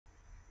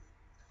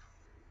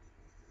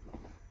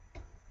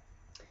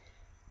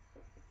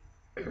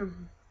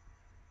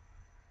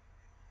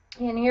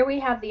And here we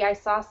have the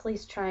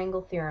isosceles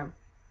triangle theorem.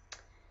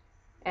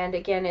 And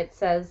again, it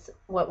says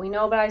what we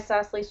know about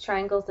isosceles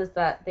triangles is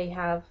that they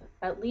have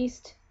at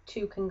least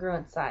two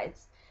congruent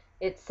sides.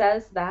 It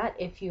says that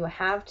if you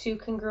have two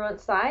congruent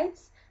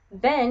sides,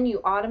 then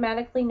you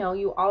automatically know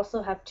you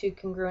also have two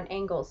congruent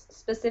angles,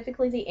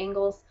 specifically the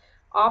angles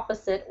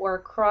opposite or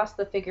across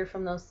the figure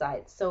from those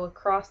sides. So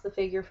across the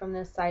figure from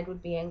this side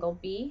would be angle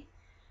B.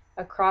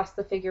 Across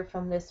the figure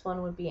from this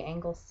one would be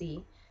angle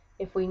C.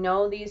 If we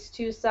know these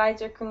two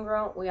sides are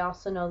congruent, we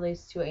also know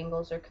these two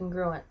angles are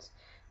congruent.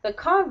 The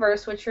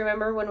converse, which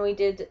remember when we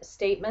did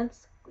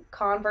statements,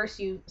 converse,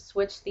 you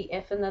switch the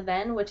if and the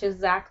then, which is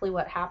exactly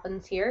what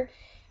happens here.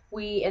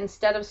 We,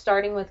 instead of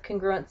starting with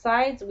congruent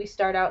sides, we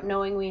start out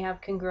knowing we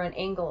have congruent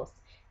angles.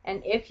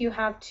 And if you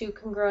have two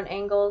congruent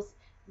angles,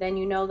 then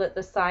you know that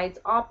the sides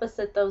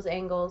opposite those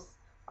angles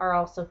are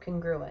also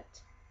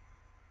congruent.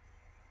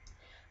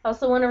 I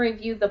also want to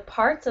review the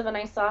parts of an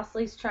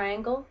isosceles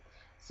triangle.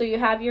 So you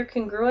have your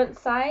congruent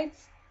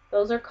sides,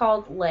 those are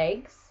called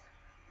legs.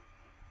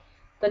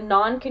 The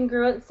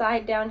non-congruent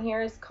side down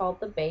here is called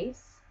the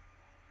base.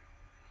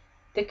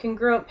 The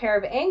congruent pair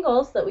of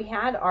angles that we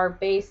had are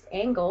base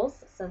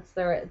angles, since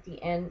they're at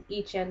the end,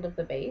 each end of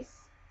the base.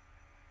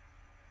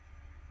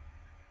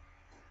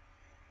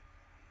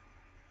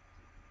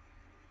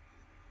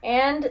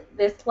 And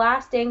this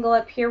last angle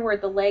up here where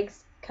the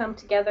legs come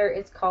together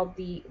is called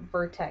the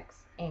vertex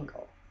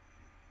angle.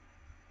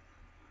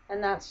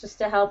 And that's just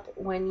to help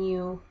when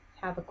you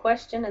have a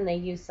question and they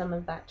use some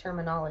of that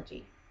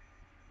terminology.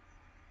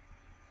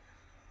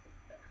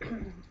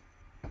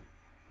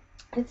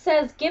 It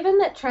says, given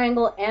that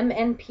triangle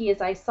MNP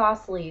is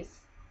isosceles,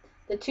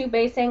 the two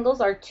base angles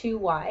are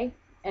 2y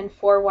and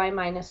 4y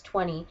minus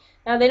 20.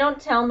 Now they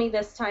don't tell me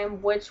this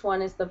time which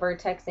one is the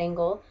vertex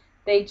angle.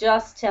 They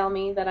just tell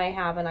me that I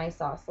have an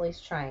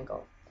isosceles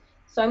triangle.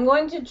 So I'm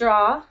going to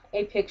draw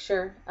a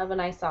picture of an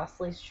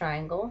isosceles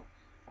triangle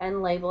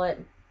and label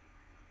it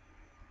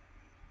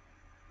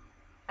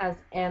as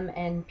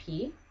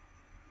MNP.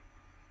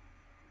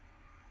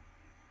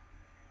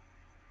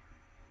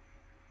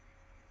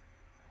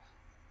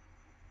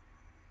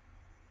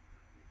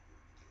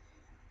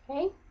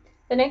 Okay.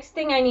 The next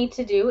thing I need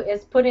to do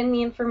is put in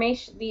the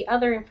information, the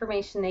other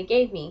information they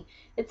gave me.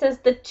 It says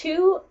the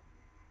two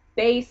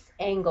base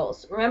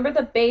angles. Remember,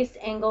 the base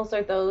angles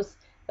are those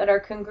that are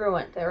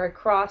congruent. They're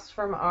across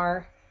from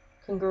our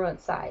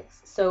congruent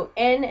sides. So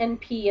N and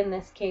P in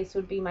this case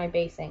would be my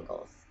base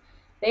angles.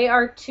 They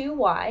are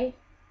 2y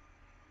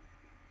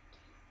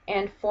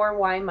and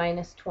 4y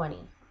minus 20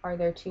 are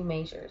their two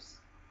measures.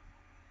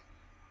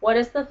 What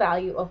is the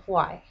value of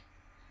y?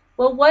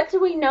 Well, what do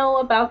we know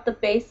about the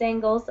base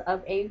angles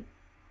of a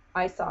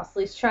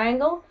isosceles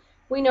triangle?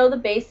 We know the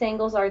base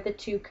angles are the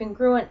two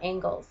congruent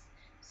angles.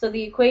 So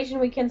the equation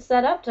we can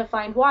set up to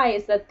find y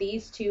is that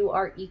these two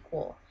are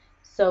equal.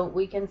 So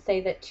we can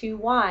say that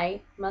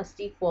 2y must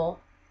equal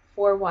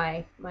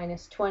 4y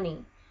minus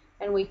 20,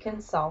 and we can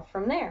solve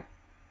from there.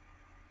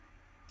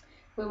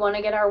 We want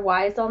to get our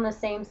y's on the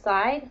same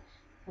side.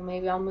 So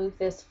maybe I'll move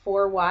this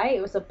 4y.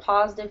 It was a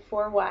positive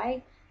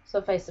 4y. So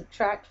if I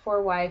subtract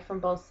 4y from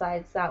both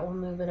sides, that will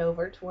move it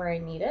over to where I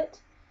need it.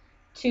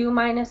 2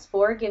 minus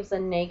 4 gives a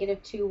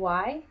negative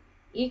 2y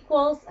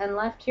equals, and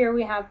left here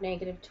we have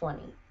negative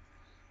 20.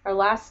 Our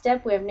last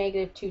step, we have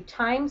negative 2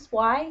 times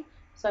y.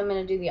 So I'm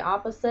going to do the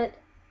opposite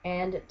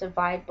and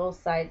divide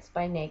both sides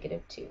by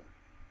negative 2.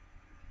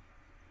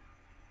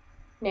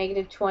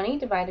 Negative 20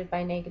 divided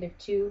by negative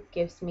 2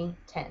 gives me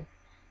 10.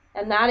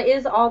 And that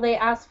is all they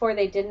asked for.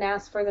 They didn't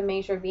ask for the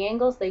measure of the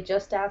angles. They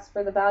just asked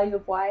for the value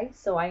of y.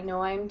 So I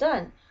know I'm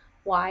done.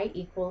 Y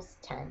equals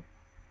 10.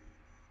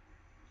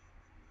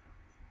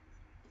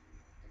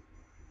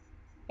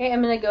 Okay,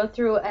 I'm going to go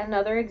through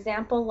another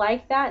example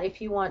like that.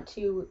 If you want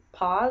to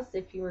pause,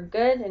 if you were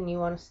good and you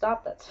want to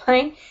stop, that's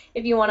fine.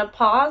 If you want to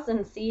pause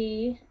and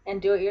see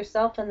and do it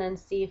yourself and then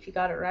see if you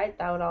got it right,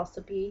 that would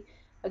also be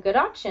a good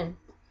option.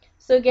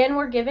 So again,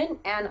 we're given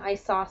an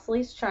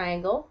isosceles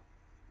triangle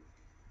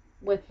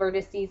with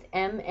vertices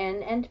M,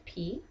 N, and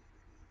P.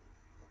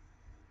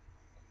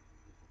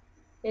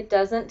 It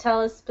doesn't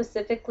tell us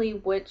specifically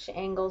which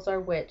angles are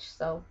which,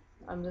 so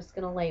I'm just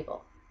going to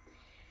label.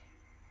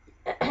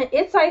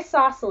 It's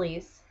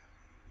isosceles,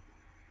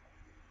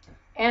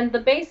 and the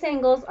base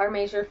angles are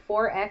measured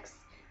 4x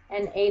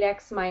and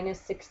 8x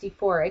minus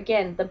 64.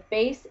 Again, the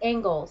base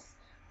angles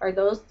are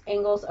those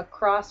angles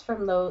across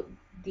from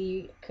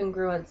the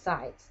congruent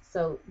sides.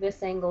 So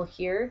this angle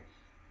here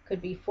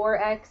could be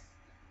 4x,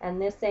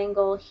 and this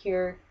angle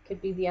here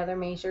could be the other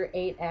measure,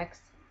 8x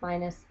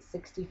minus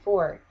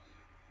 64.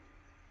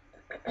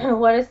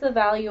 What is the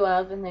value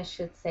of, and this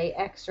should say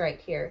x right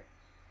here.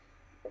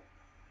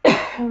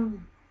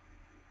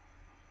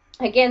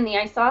 Again, the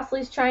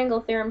isosceles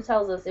triangle theorem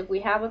tells us if we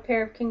have a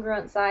pair of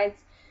congruent sides,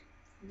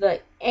 the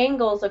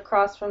angles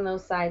across from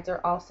those sides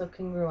are also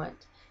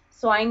congruent.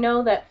 So I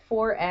know that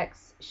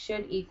 4x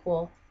should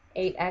equal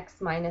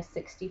 8x minus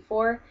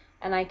 64,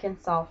 and I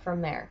can solve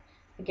from there.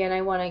 Again,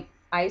 I want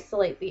to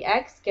isolate the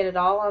x, get it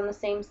all on the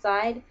same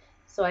side.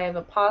 So I have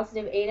a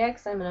positive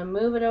 8x. I'm going to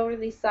move it over to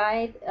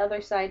the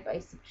other side by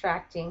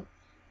subtracting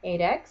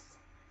 8x.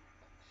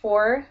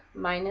 4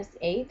 minus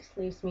 8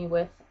 leaves me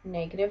with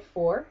negative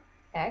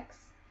 4x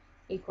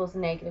equals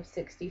negative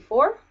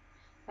 64.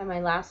 And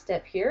my last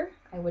step here,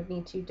 I would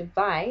need to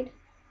divide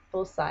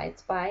both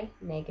sides by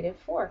negative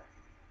 4.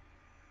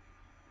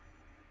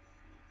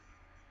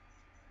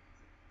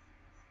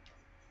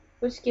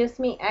 Which gives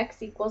me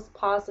x equals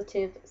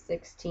positive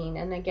 16.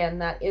 And again,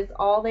 that is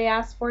all they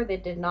asked for. They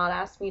did not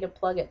ask me to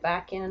plug it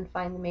back in and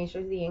find the measure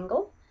of the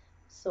angle.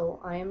 So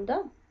I am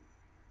done.